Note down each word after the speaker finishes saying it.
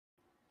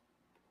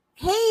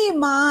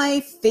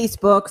my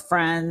Facebook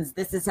friends.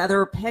 This is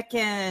Heather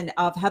Picken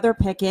of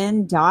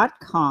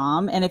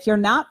heatherpicken.com. And if you're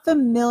not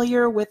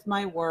familiar with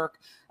my work,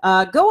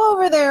 go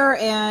over there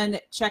and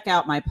check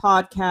out my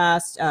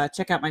podcast,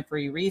 check out my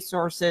free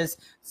resources.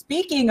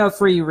 Speaking of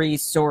free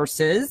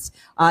resources,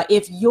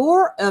 if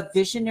you're a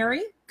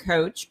visionary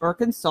coach or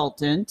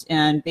consultant,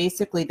 and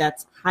basically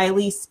that's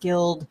highly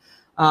skilled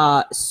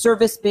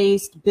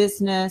service-based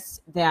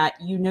business that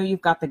you know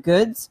you've got the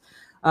goods,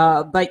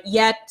 but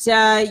yet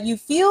you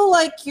feel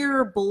like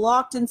you're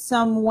blocked in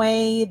some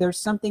way, there's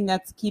something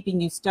that's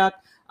keeping you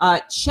stuck,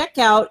 check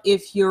out,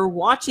 if you're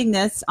watching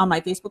this on my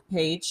Facebook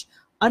page,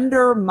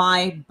 under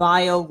my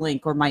bio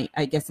link, or my,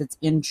 I guess it's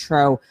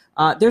intro,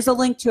 there's a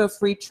link to a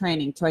free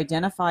training to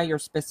identify your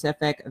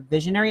specific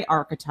visionary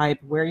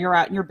archetype, where you're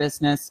at in your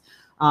business.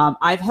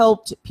 I've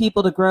helped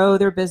people to grow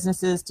their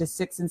businesses to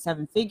 6 and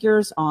 7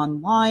 figures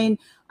online.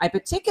 I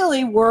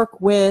particularly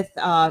work with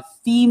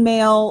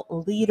female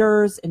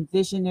leaders and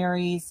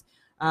visionaries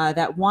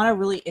that want to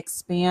really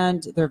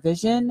expand their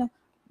vision,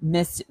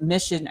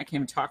 mission, I can't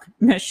even talk,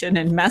 mission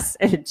and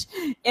message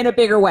in a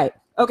bigger way.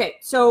 Okay,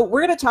 so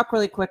we're going to talk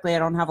really quickly. I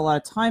don't have a lot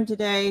of time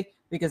today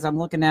because I'm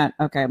looking at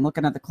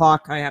the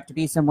clock. I have to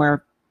be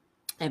somewhere.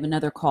 I have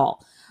another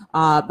call.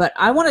 But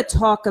I want to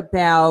talk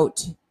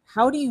about,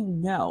 how do you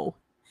know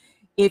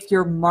if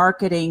you're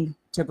marketing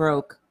to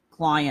broke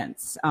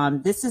clients?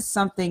 This is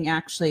something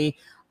actually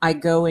I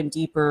go in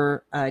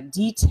deeper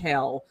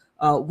detail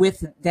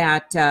with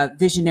that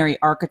visionary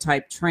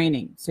archetype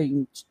training. So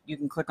you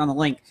can click on the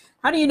link.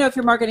 How do you know if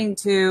you're marketing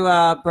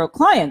to broke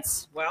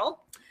clients? Well,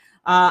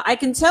 I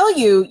can tell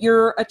you,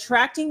 you're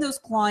attracting those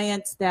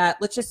clients that,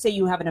 let's just say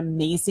you have an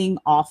amazing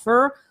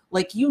offer,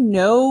 like you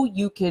know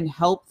you can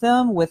help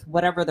them with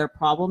whatever their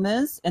problem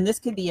is. And this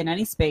could be in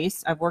any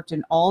space. I've worked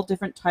in all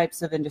different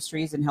types of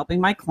industries and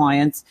helping my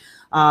clients.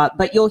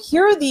 But you'll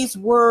hear these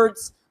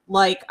words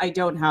like, I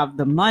don't have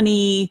the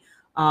money,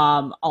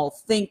 I'll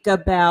think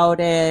about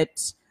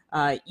it.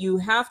 You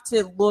have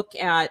to look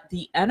at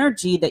the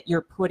energy that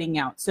you're putting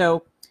out.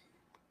 So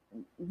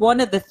one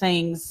of the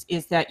things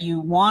is that you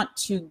want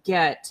to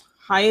get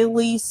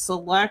highly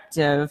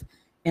selective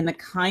in the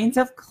kinds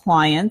of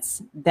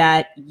clients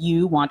that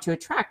you want to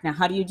attract. Now,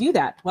 how do you do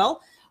that?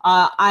 Well,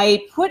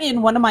 I put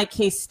in one of my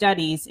case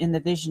studies in the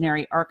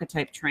visionary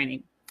archetype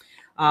training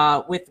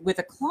with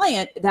a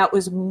client that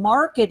was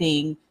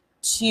marketing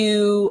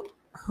to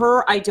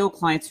her ideal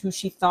clients, who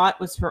she thought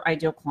was her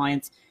ideal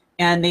clients,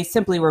 and they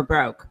simply were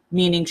broke,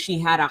 meaning she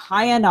had a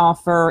high-end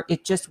offer.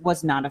 It just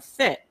was not a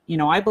fit. You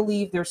know, I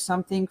believe there's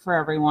something for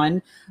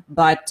everyone,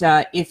 but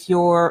if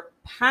you're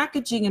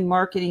packaging and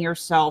marketing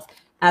yourself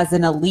as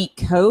an elite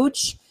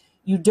coach,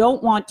 you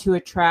don't want to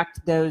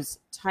attract those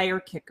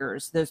tire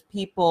kickers, those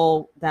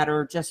people that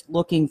are just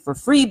looking for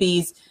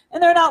freebies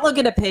and they're not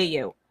looking to pay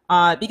you.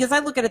 Because I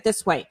look at it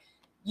this way.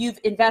 You've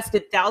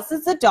invested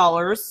thousands of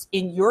dollars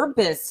in your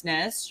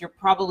business. You're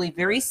probably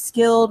very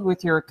skilled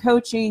with your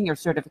coaching, your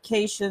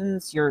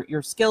certifications,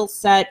 your skill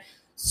set.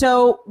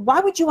 So why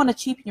would you want to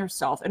cheapen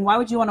yourself? And why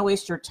would you want to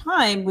waste your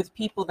time with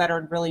people that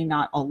are really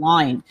not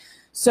aligned?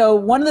 So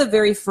one of the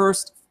very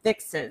first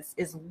fixes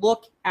is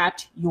look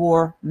at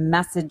your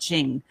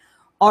messaging.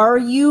 Are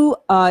you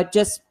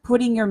just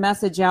putting your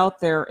message out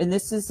there? And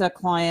this is a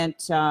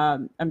client,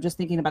 I'm just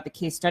thinking about the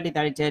case study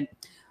that I did.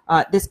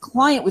 This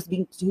client was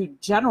being too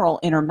general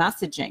in her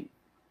messaging.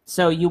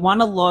 So you want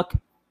to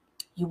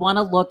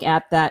look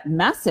at that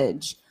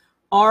message.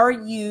 Are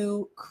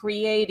you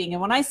creating,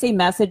 and when I say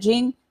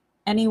messaging,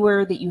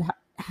 anywhere that you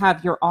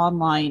have your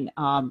online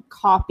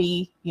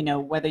copy, you know,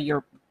 whether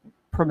you're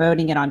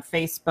promoting it on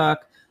Facebook,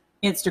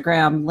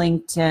 Instagram,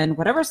 LinkedIn,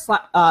 whatever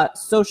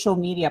social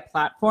media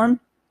platform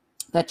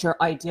that your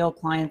ideal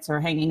clients are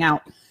hanging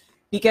out.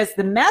 Because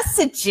the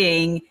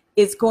messaging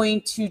is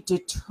going to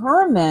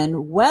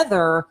determine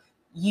whether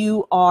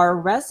you are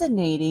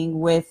resonating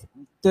with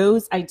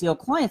those ideal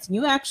clients. And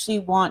you actually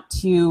want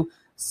to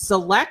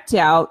select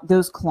out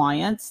those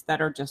clients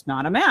that are just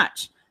not a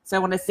match. So I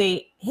want to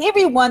say, hey,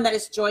 everyone that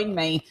has joined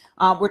me,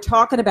 we're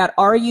talking about,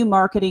 are you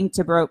marketing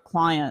to broke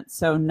clients?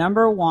 So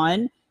number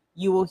one,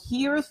 you will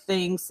hear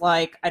things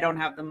like, I don't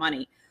have the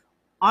money.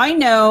 I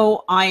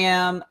know I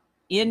am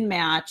in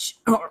match,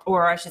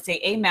 or I should say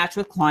a match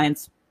with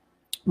clients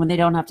when they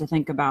don't have to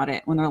think about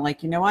it. When they're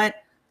like, you know what?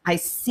 I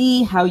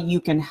see how you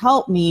can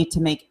help me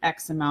to make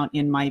X amount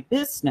in my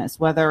business,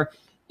 whether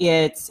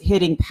it's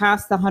hitting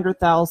past the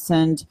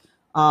 100,000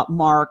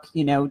 mark,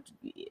 you know,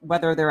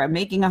 whether they're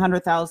making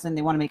 100,000,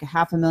 they want to make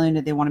 $500,000,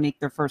 or they want to make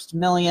their first $1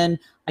 million.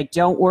 I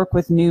don't work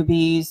with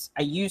newbies.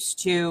 I used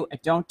to. I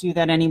don't do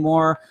that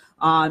anymore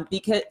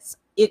because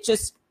it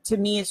just, to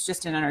me, it's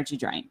just an energy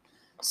drain.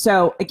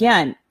 So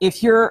again,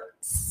 if you're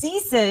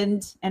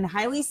seasoned and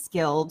highly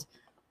skilled,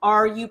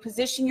 are you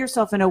positioning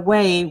yourself in a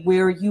way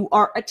where you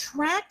are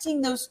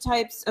attracting those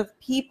types of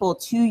people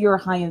to your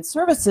high-end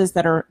services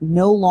that are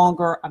no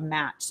longer a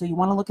match? So you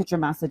want to look at your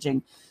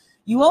messaging.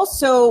 You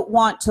also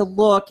want to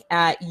look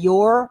at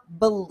your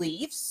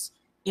beliefs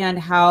and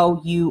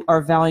how you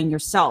are valuing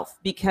yourself.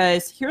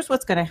 Because here's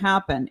what's going to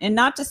happen. And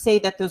not to say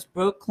that those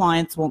broke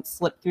clients won't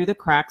slip through the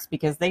cracks,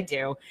 because they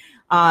do.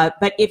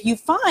 But if you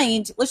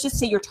find, let's just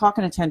say you're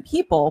talking to 10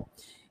 people,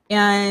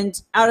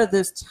 and out of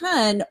those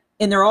 10,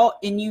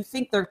 and you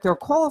think they're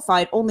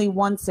qualified, only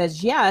one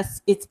says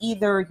yes, it's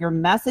either your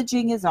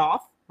messaging is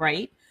off,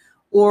 right?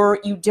 Or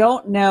you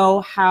don't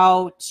know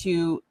how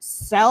to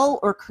sell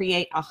or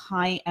create a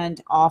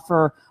high-end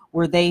offer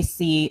where they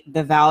see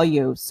the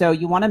value. So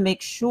you want to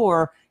make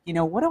sure,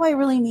 what do I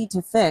really need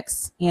to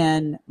fix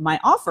in my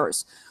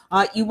offers?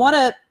 You want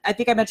to, I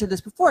think I mentioned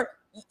this before,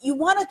 you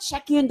want to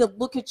check in to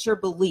look at your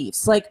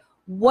beliefs. Like,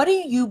 what are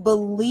you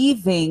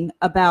believing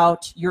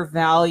about your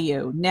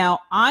value? Now,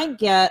 I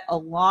get a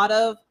lot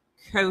of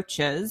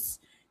coaches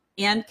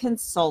and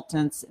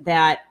consultants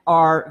that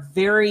are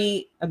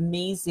very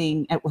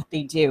amazing at what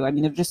they do. I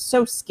mean, they're just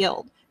so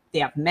skilled. They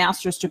have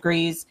master's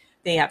degrees,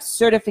 they have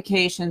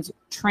certifications,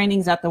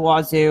 trainings at the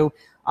wazoo.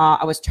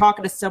 I was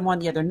talking to someone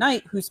the other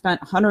night who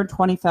spent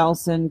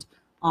 $120,000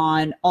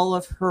 on all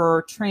of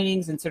her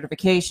trainings and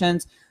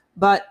certifications,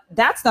 but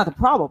that's not the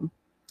problem.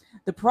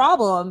 The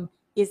problem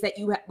is that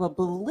you have a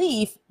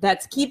belief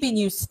that's keeping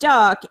you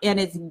stuck, and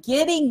it's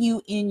getting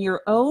you in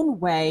your own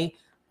way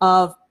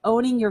of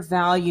owning your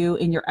value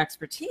and your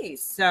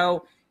expertise.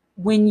 So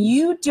when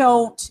you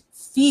don't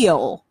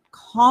feel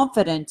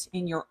confident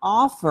in your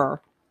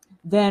offer,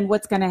 then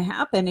what's going to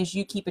happen is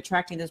you keep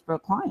attracting those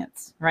broke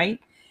clients, right?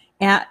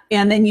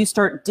 And then you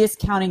start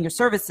discounting your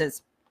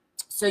services.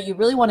 So you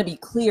really want to be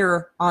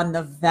clear on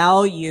the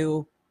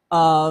value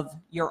of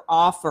your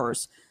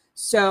offers.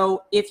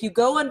 So if you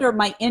go under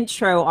my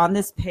intro on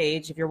this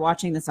page, if you're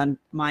watching this on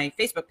my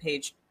Facebook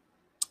page,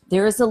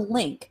 there is a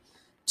link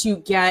to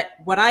get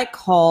what I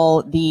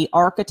call the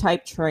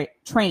archetype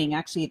training.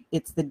 Actually,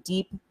 it's the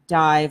deep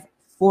dive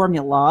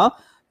formula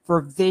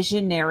for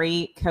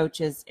visionary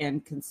coaches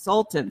and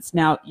consultants.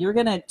 Now, you're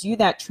going to do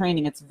that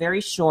training. It's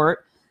very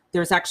short.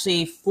 There's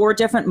actually 4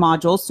 different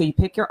modules. So you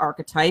pick your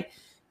archetype,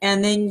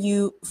 and then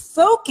you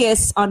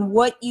focus on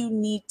what you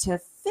need to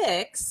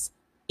fix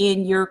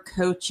in your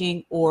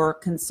coaching or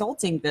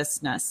consulting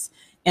business.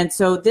 And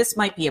so this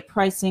might be a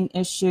pricing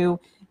issue.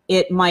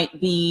 It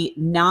might be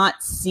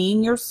not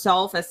seeing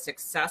yourself as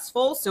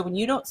successful. So when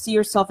you don't see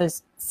yourself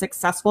as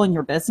successful in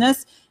your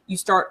business, you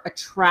start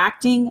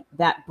attracting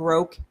that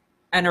broke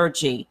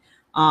energy.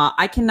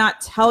 I cannot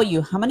tell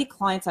you how many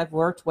clients I've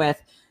worked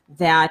with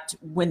that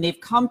when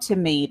they've come to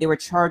me, they were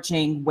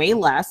charging way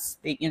less.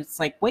 It's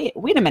like, wait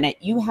a minute,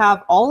 you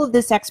have all of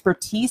this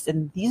expertise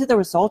and these are the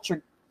results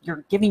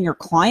you're giving your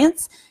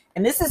clients,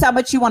 and this is how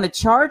much you want to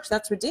charge?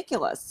 That's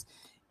ridiculous.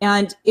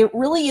 And it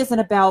really isn't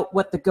about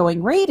what the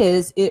going rate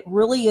is. It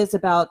really is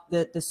about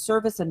the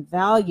service and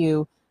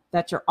value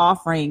that you're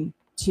offering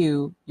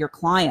to your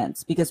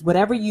clients, because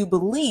whatever you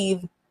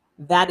believe,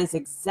 that is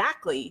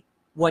exactly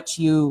what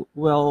you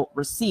will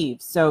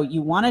receive. So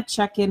you want to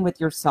check in with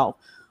yourself.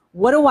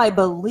 What do I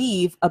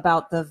believe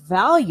about the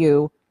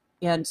value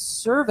and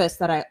service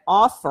that I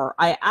offer?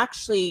 I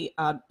actually,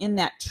 in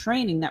that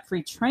training, that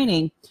free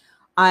training,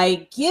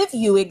 I give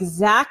you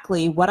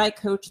exactly what I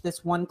coached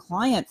this one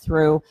client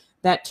through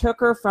that took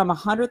her from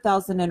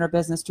 100,000 in her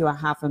business to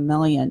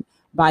 $500,000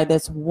 by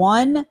this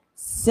one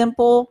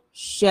simple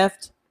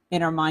shift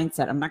in her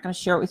mindset. I'm not going to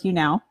share it with you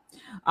now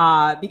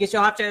because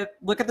you'll have to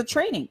look at the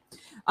training.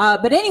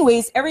 But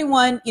anyways,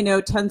 everyone,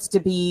 tends to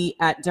be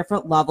at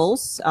different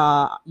levels.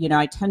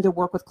 I tend to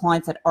work with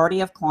clients that already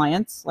have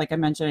clients. Like I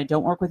mentioned, I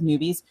don't work with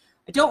newbies.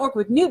 I don't work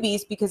with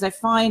newbies because I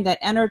find that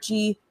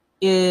energy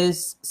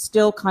is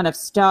still kind of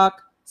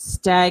stuck,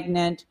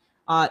 stagnant.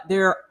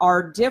 There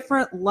are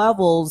different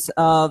levels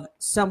of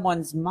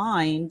someone's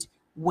mind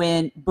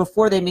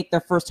before they make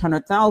their first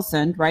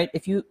 100,000, right?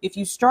 If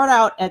you start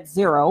out at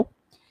 0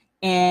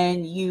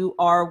 and you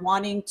are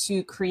wanting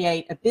to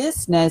create a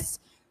business,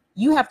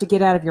 you have to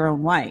get out of your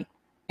own way.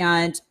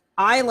 And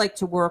I like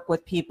to work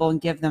with people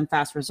and give them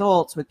fast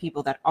results with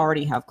people that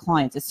already have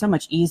clients. It's so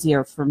much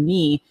easier for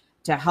me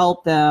to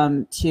help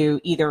them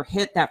to either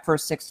hit that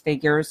first 6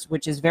 figures,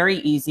 which is very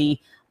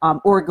easy,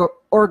 or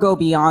go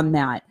beyond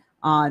that,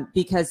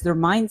 because their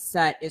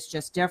mindset is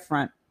just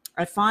different.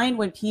 I find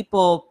when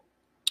people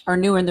are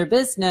new in their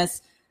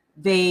business,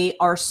 they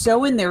are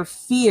so in their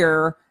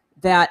fear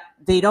that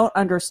they don't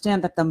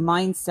understand that the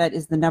mindset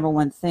is the number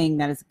one thing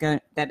that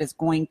is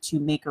going to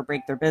make or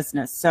break their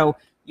business. So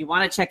you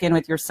want to check in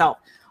with yourself.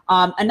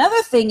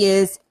 Another thing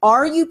is,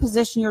 are you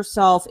positioning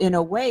yourself in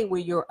a way where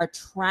you're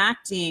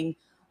attracting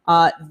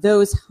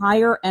those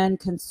higher end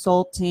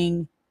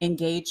consulting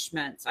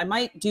engagements? I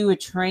might do a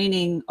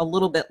training a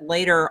little bit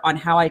later on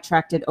how I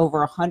attracted over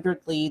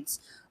 100 leads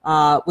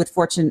with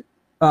Fortune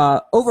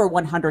over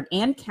 100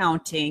 and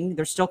counting.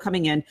 They're still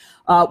coming in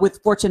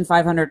with Fortune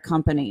 500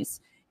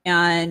 companies.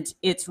 And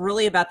it's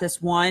really about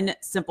this one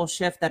simple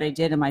shift that I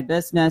did in my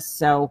business.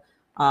 So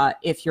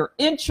if you're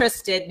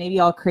interested,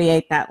 maybe I'll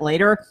create that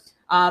later.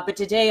 But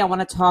today I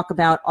want to talk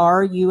about,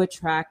 are you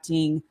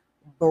attracting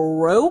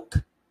broke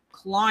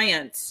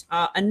clients?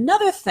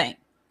 Another thing,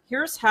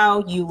 here's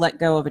how you let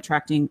go of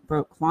attracting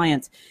broke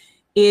clients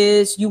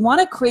is you want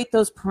to create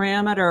those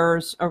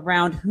parameters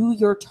around who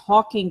you're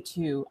talking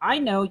to. I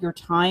know your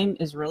time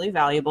is really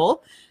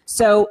valuable.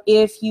 So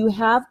if you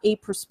have a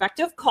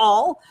prospective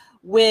call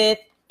with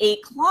a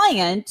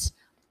client,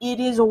 it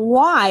is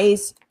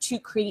wise to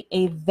create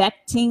a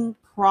vetting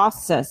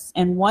process.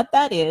 And what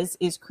that is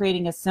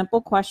creating a simple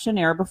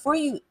questionnaire before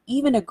you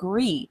even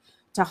agree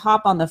to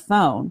hop on the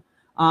phone.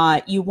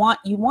 You want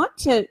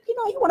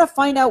to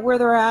find out where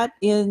they're at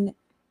in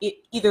it,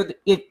 either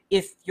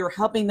if you're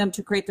helping them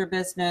to create their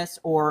business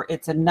or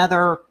it's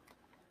another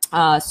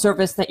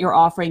service that you're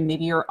offering.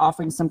 Maybe you're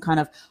offering some kind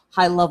of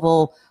high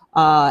level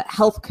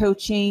health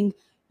coaching.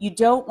 You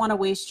don't want to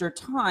waste your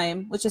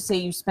time. Let's just say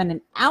you spend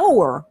an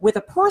hour with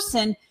a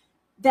person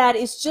that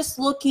is just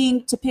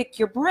looking to pick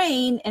your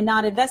brain and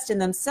not invest in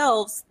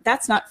themselves.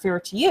 That's not fair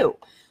to you.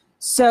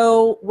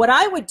 So what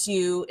I would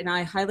do, and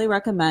I highly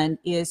recommend,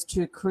 is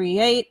to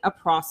create a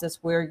process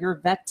where you're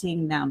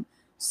vetting them.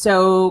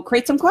 So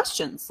create some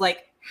questions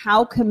like,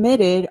 how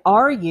committed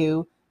are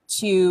you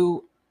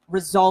to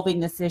resolving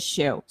this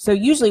issue? So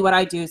usually what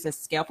I do is a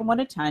scale from 1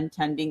 to 10,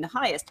 10 being the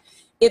highest.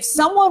 If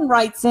someone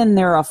writes in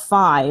they're a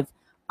 5,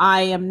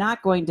 I am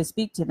not going to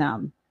speak to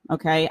them.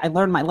 Okay, I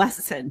learned my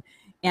lesson.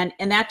 And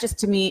that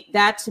to me,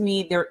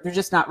 they're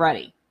just not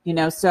ready.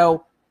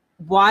 So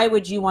why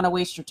would you want to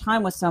waste your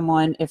time with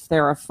someone if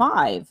they're a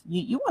 5?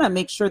 You want to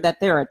make sure that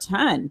they're a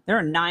 10, they're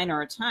a 9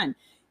 or a 10.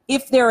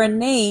 If they're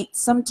an 8,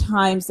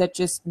 sometimes that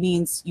just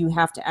means you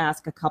have to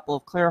ask a couple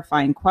of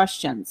clarifying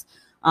questions.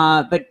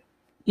 But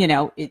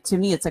to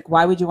me, it's like,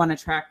 why would you want to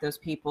track those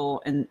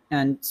people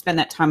and spend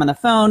that time on the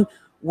phone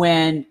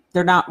when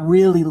they're not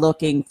really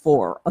looking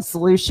for a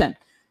solution?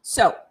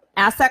 So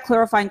ask that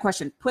clarifying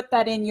question. Put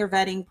that in your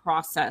vetting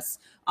process.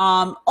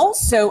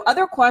 Also,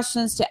 other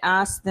questions to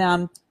ask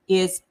them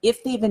is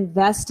if they've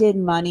invested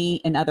money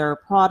in other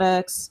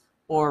products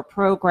or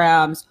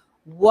programs,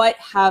 what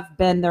have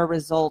been their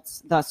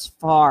results thus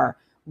far?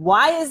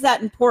 Why is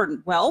that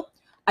important? Well,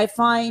 I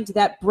find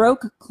that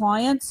broke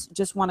clients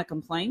just want to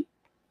complain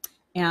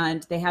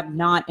and they have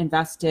not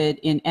invested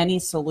in any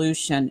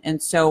solution.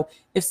 And so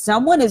if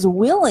someone is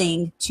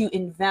willing to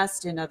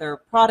invest in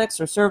other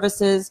products or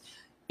services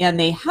and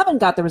they haven't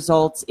got the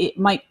results, it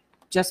might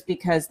just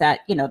because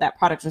that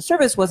product or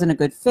service wasn't a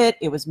good fit,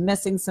 it was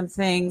missing some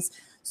things.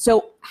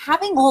 So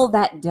having all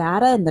that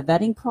data in the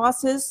vetting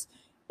process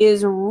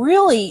is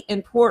really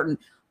important.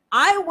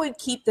 I would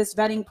keep this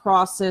vetting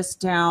process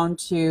down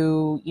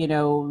to,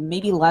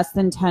 maybe less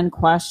than 10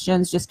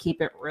 questions. Just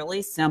keep it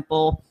really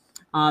simple.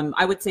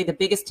 I would say the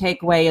biggest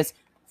takeaway is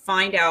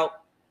find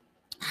out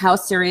how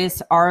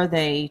serious are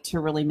they to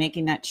really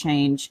making that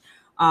change.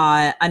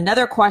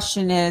 Another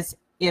question is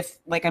if,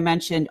 like I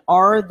mentioned,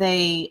 have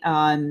they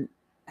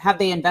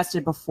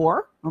invested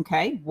before?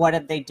 Okay, what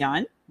have they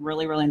done?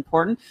 Really, really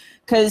important.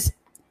 Because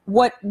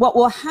what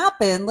will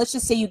happen, let's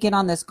just say you get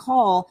on this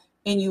call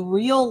and you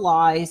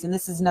realize, and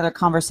this is another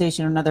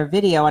conversation, another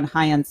video on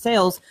high-end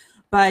sales,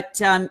 but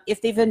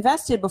if they've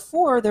invested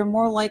before, they're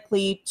more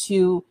likely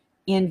to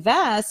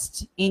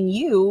invest in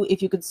you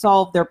if you could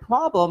solve their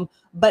problem,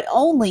 but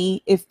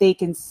only if they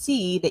can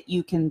see that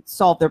you can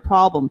solve their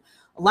problem.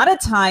 A lot of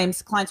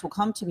times clients will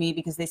come to me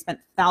because they spent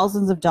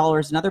thousands of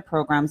dollars in other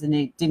programs and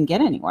they didn't get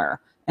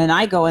anywhere. And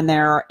I go in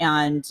there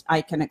and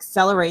I can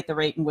accelerate the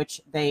rate in which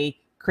they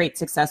create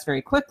success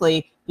very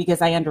quickly because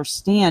I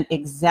understand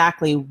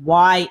exactly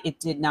why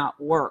it did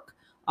not work.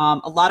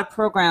 A lot of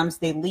programs,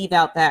 they leave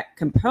out that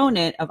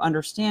component of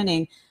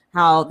understanding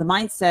how the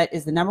mindset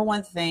is the number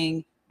one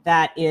thing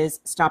that is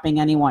stopping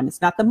anyone. It's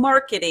not the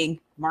marketing.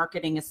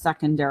 Marketing is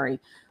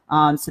secondary.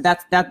 So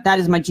that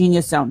is my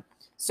genius zone.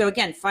 So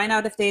again, find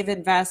out if they've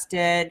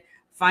invested,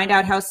 find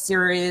out how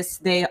serious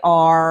they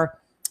are.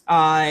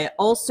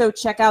 Also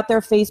check out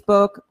their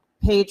Facebook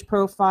page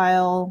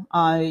profile,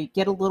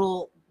 get a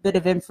little bit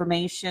of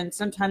information.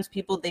 Sometimes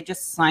people, they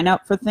just sign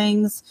up for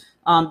things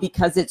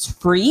because it's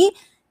free.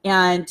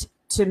 And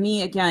to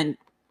me, again,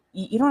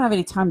 you don't have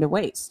any time to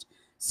waste.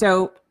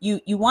 So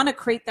you want to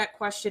create that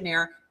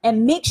questionnaire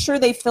and make sure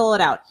they fill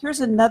it out. Here's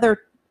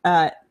another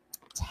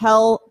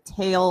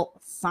telltale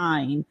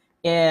sign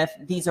if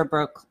these are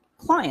broke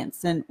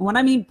clients. And when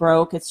I mean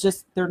broke, it's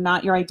just they're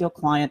not your ideal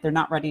client. They're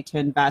not ready to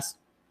invest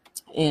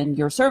in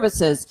your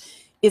services,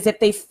 is if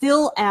they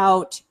fill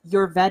out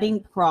your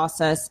vetting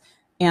process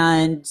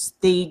and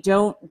they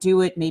don't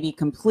do it maybe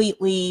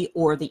completely,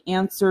 or the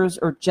answers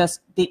are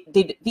just,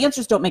 the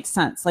answers don't make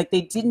sense. Like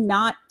they did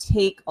not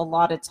take a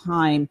lot of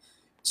time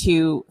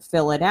to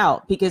fill it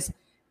out, because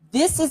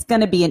this is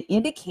going to be an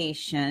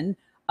indication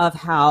of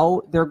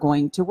how they're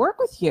going to work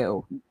with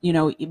you.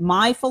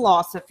 My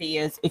philosophy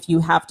is if you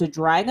have to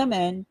drag them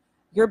in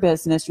your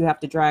business, you have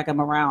to drag them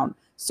around.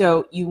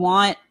 So you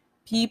want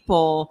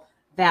people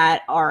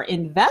that are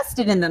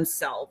invested in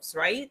themselves,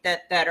 right?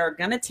 That are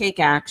going to take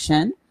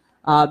action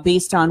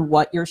based on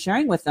what you're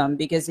sharing with them.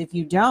 Because if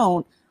you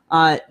don't,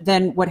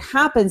 then what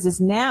happens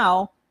is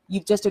now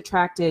you've just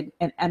attracted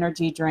an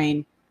energy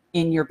drain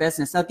in your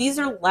business. Now, these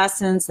are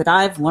lessons that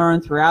I've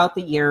learned throughout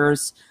the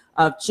years.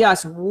 of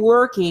just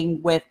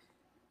working with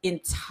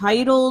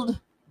entitled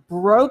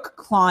broke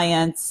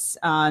clients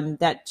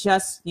that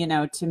just,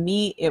 to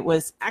me, it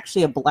was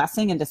actually a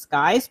blessing in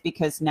disguise,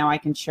 because now I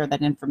can share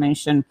that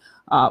information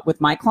with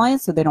my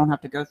clients so they don't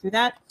have to go through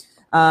that.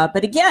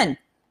 But again,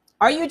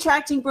 are you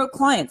attracting broke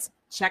clients?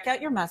 Check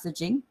out your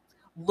messaging.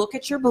 Look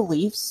at your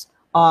beliefs.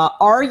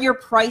 Are your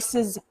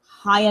prices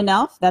high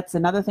enough? That's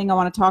another thing I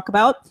want to talk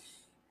about.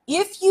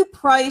 If you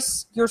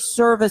price your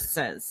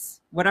services,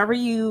 whatever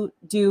you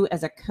do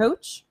as a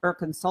coach or a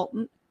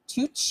consultant,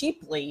 too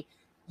cheaply,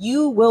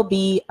 you will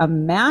be a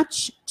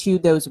match to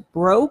those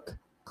broke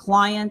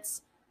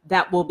clients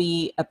that will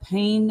be a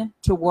pain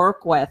to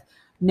work with.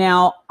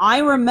 Now, I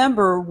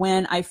remember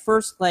when I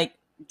first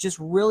just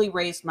really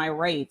raised my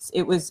rates,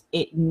 it was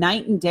a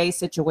night and day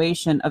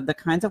situation of the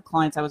kinds of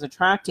clients I was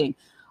attracting.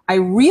 I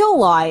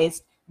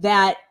realized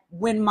that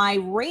when my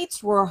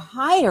rates were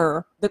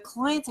higher, the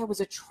clients I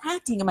was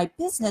attracting in my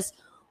business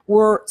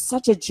were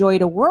such a joy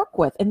to work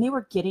with, and they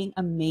were getting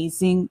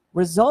amazing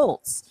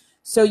results.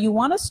 So you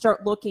want to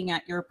start looking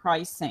at your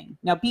pricing.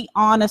 Now, be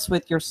honest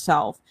with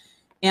yourself,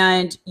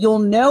 and you'll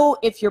know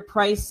if you're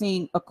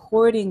pricing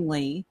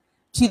accordingly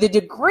to the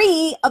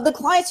degree of the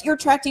clients you're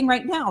attracting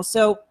right now.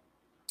 So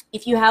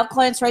if you have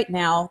clients right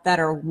now that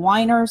are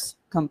whiners,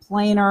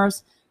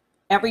 complainers,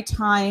 every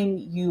time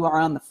you are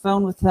on the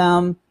phone with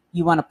them,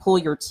 you want to pull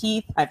your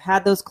teeth. I've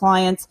had those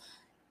clients.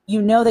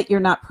 You know that you're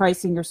not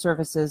pricing your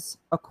services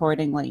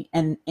accordingly,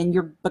 and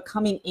you're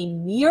becoming a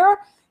mirror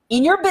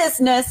in your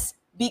business,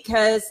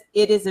 because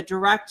it is a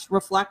direct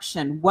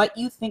reflection. What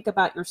you think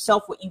about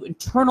yourself, what you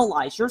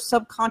internalize, your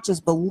subconscious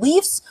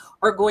beliefs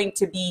are going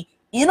to be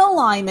in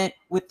alignment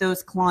with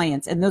those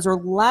clients. And those are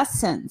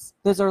lessons.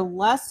 Those are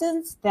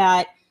lessons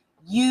that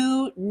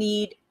you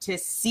need to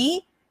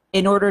see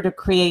in order to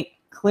create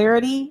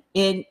clarity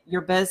in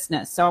your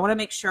business. So I want to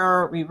make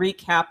sure we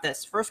recap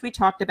this. First, we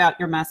talked about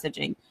your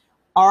messaging.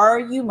 Are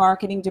you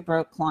marketing to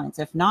broke clients?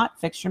 If not,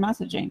 fix your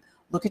messaging.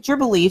 Look at your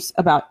beliefs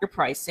about your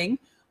pricing.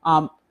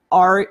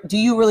 Do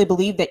you really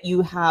believe that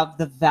you have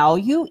the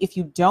value? If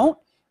you don't,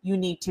 you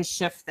need to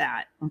shift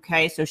that.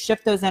 Okay, so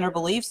shift those inner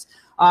beliefs.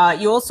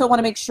 You also want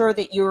to make sure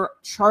that you're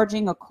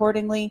charging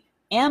accordingly.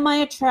 Am I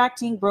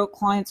attracting broke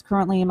clients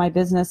currently in my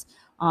business?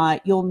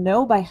 You'll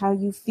know by how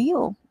you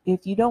feel.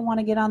 If you don't want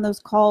to get on those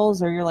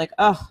calls, or you're like,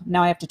 oh,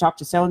 now I have to talk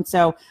to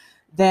so-and-so,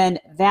 then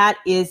that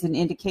is an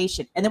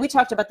indication. And then we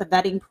talked about the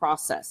vetting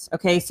process.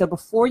 Okay, so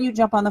before you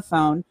jump on the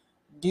phone,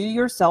 do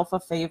yourself a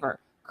favor.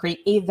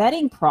 Create a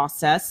vetting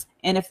process.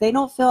 And if they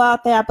don't fill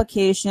out the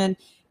application,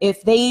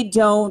 if they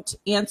don't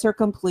answer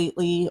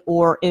completely,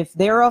 or if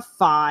they're a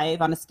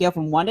 5 on a scale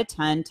from 1 to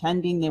 10, 10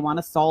 being they want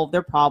to solve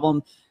their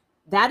problem,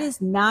 that is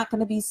not going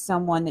to be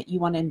someone that you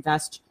want to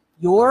invest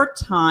your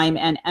time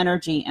and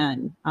energy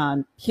in,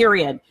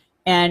 period.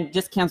 And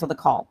just cancel the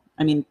call.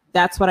 I mean,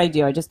 that's what I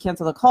do. I just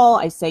cancel the call.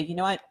 I say, you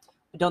know what,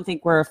 I don't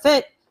think we're a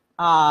fit,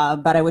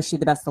 but I wish you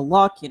the best of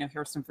luck.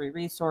 Here's some free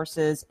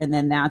resources, and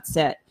then that's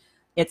it.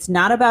 It's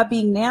not about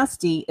being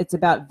nasty. It's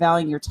about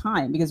valuing your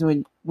time, because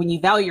when you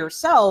value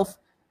yourself,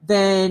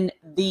 then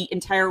the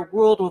entire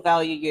world will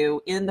value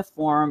you in the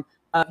form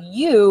of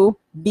you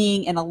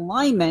being in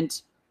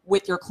alignment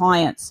with your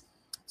clients.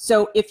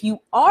 So if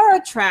you are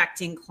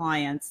attracting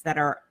clients that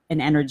are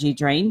an energy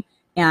drain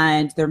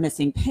and they're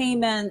missing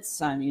payments,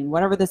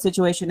 whatever the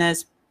situation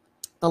is,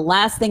 the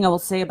last thing I will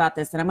say about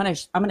this, and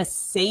I'm gonna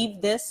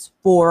save this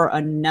for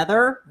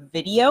another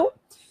video,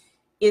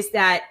 is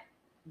that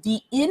the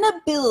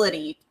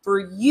inability for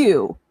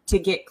you to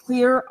get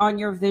clear on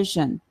your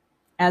vision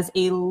as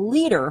a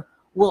leader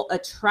will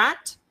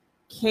attract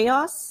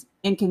chaos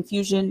and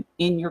confusion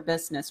in your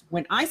business.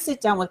 When I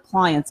sit down with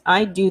clients,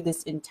 I do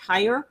this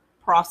entire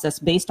process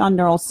based on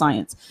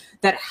neuroscience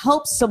that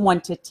helps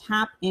someone to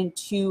tap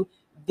into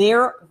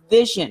their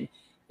vision.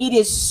 It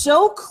is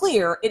so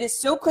clear, it is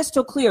so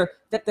crystal clear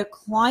that the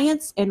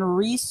clients and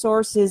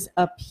resources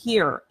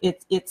appear.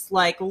 It's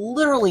like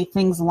literally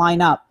things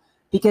line up,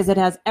 because it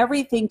has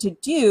everything to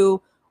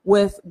do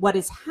with what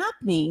is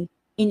happening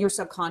in your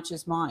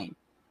subconscious mind.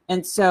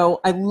 And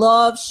so I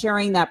love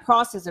sharing that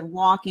process and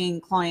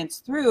walking clients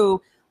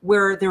through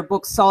where they're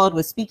booked solid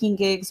with speaking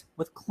gigs,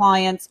 with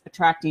clients,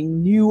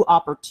 attracting new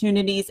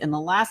opportunities. And the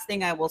last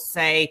thing I will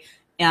say,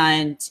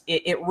 and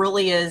it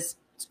really is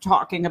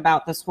talking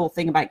about this whole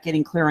thing about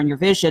getting clear on your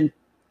vision,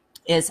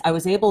 is I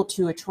was able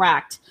to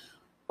attract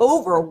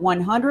over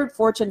 100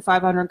 Fortune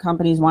 500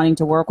 companies wanting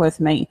to work with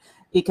me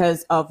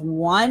because of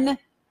one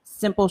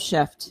simple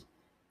shift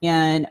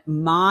in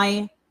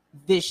my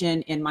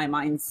vision, in my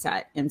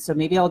mindset. And so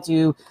maybe I'll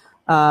do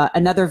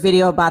another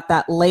video about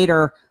that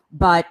later.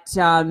 But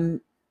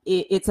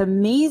it's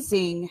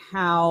amazing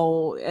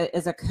how,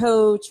 as a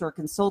coach or a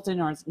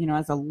consultant, or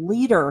as a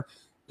leader,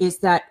 is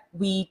that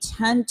we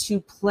tend to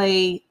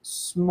play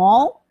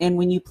small. And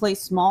when you play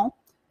small,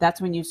 that's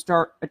when you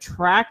start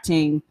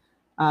attracting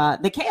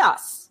the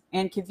chaos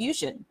and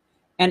confusion.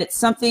 And it's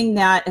something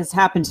that has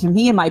happened to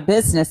me in my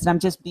business, and I'm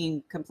just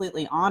being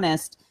completely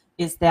honest,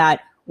 is that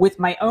with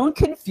my own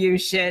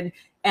confusion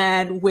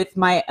And with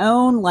my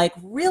own, like,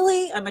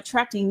 really, I'm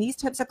attracting these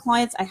types of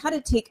clients, I had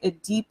to take a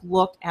deep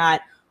look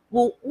at,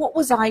 well, what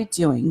was I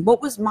doing?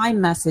 What was my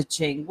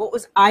messaging? What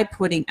was I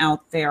putting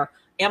out there?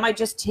 Am I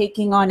just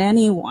taking on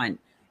anyone?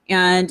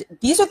 And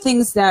these are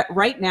things that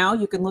right now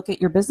you can look at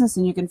your business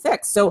and you can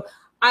fix. So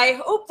I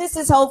hope this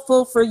is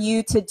helpful for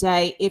you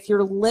today. If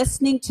you're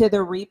listening to the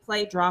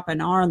replay, drop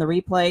an R on the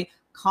replay,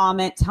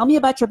 comment, tell me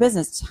about your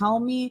business. Tell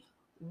me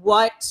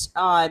what,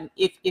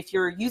 if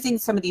you're using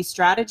some of these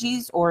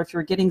strategies or if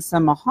you're getting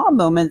some aha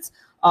moments,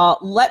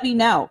 let me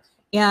know.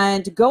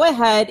 And go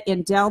ahead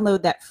and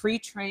download that free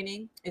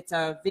training. It's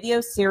a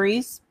video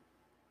series.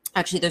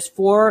 Actually, there's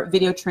 4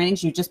 video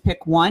trainings. You just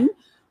pick one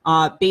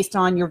based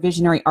on your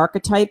visionary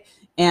archetype.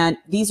 And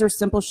these are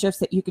simple shifts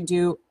that you can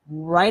do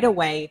right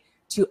away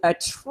to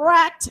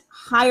attract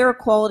higher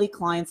quality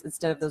clients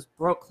instead of those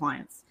broke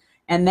clients.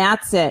 And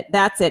that's it.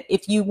 That's it.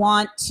 If you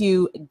want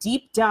to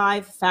deep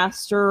dive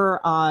faster,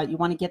 you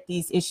want to get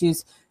these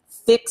issues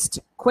fixed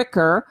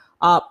quicker,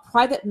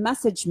 private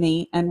message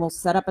me and we'll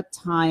set up a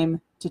time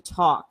to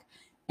talk.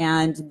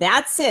 And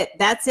that's it.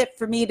 That's it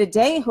for me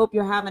today. Hope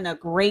you're having a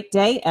great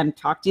day and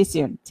talk to you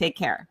soon. Take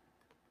care.